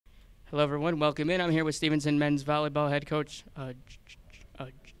Hello, everyone. Welcome in. I'm here with Stevenson men's volleyball head coach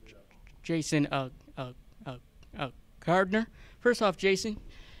Jason Gardner. First off, Jason,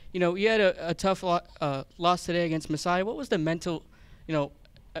 you had a tough loss today against Messiah. What was the mental,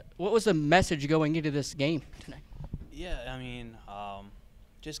 what was the message going into this game tonight? Yeah, I mean,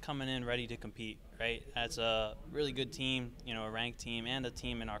 just coming in ready to compete, right? As a really good team, a ranked team and a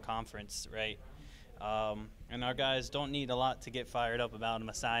team in our conference, right? And our guys don't need a lot to get fired up about a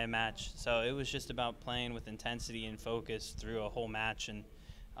Messiah match. So it was just about playing with intensity and focus through a whole match and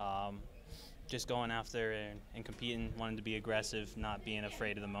just going after and competing, wanting to be aggressive, not being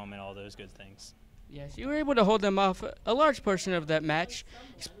afraid of the moment, all those good things. Yes, you were able to hold them off a large portion of that match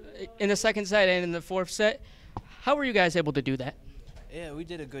in the second set and in the fourth set. How were you guys able to do that? Yeah, we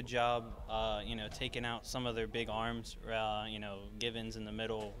did a good job, taking out some of their big arms. Givens in the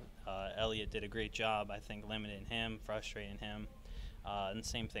middle. Elliott did a great job, I think, limiting him, frustrating him. And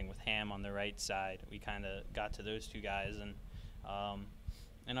same thing with Ham on the right side. We kind of got to those two guys,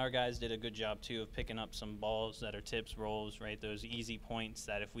 and our guys did a good job too of picking up some balls that are tips, rolls, right? Those easy points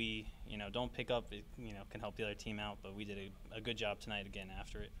that if we, don't pick up, it, can help the other team out. But we did a good job tonight again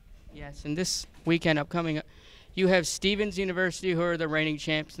after it. Yes, and this weekend upcoming, you have Stevenson University, who are the reigning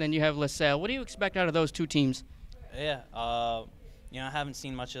champs, and then you have LaSalle. What do you expect out of those two teams? Yeah, I haven't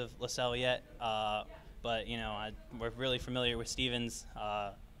seen much of LaSalle yet, but, we're really familiar with Stevens.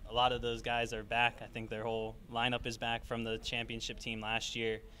 A lot of those guys are back. I think their whole lineup is back from the championship team last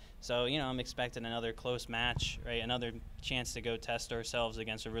year. So, I'm expecting another close match, right? Another chance to go test ourselves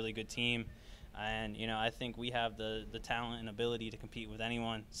against a really good team. And, I think we have the talent and ability to compete with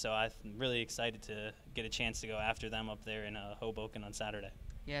anyone. So I'm really excited to get a chance to go after them up there in Hoboken on Saturday.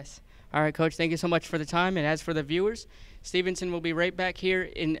 Yes. All right, Coach, thank you so much for the time. And as for the viewers, Stevenson will be right back here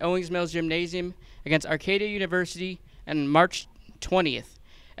in Owings Mills Gymnasium against Arcadia University on March 20th.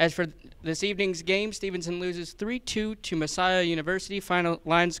 As for this evening's game, Stevenson loses 3-2 to Messiah University. Final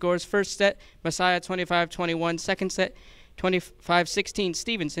line scores: first set, Messiah 25-21. Second set, 25-16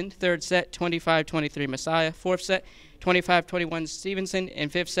 Stevenson. Third set, 25-23 Messiah. Fourth set, 25-21 Stevenson.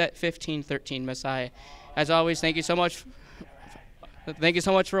 And fifth set, 15-13 Messiah. As always, thank you so much. Thank you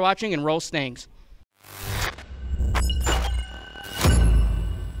so much for watching, and roll Stangs.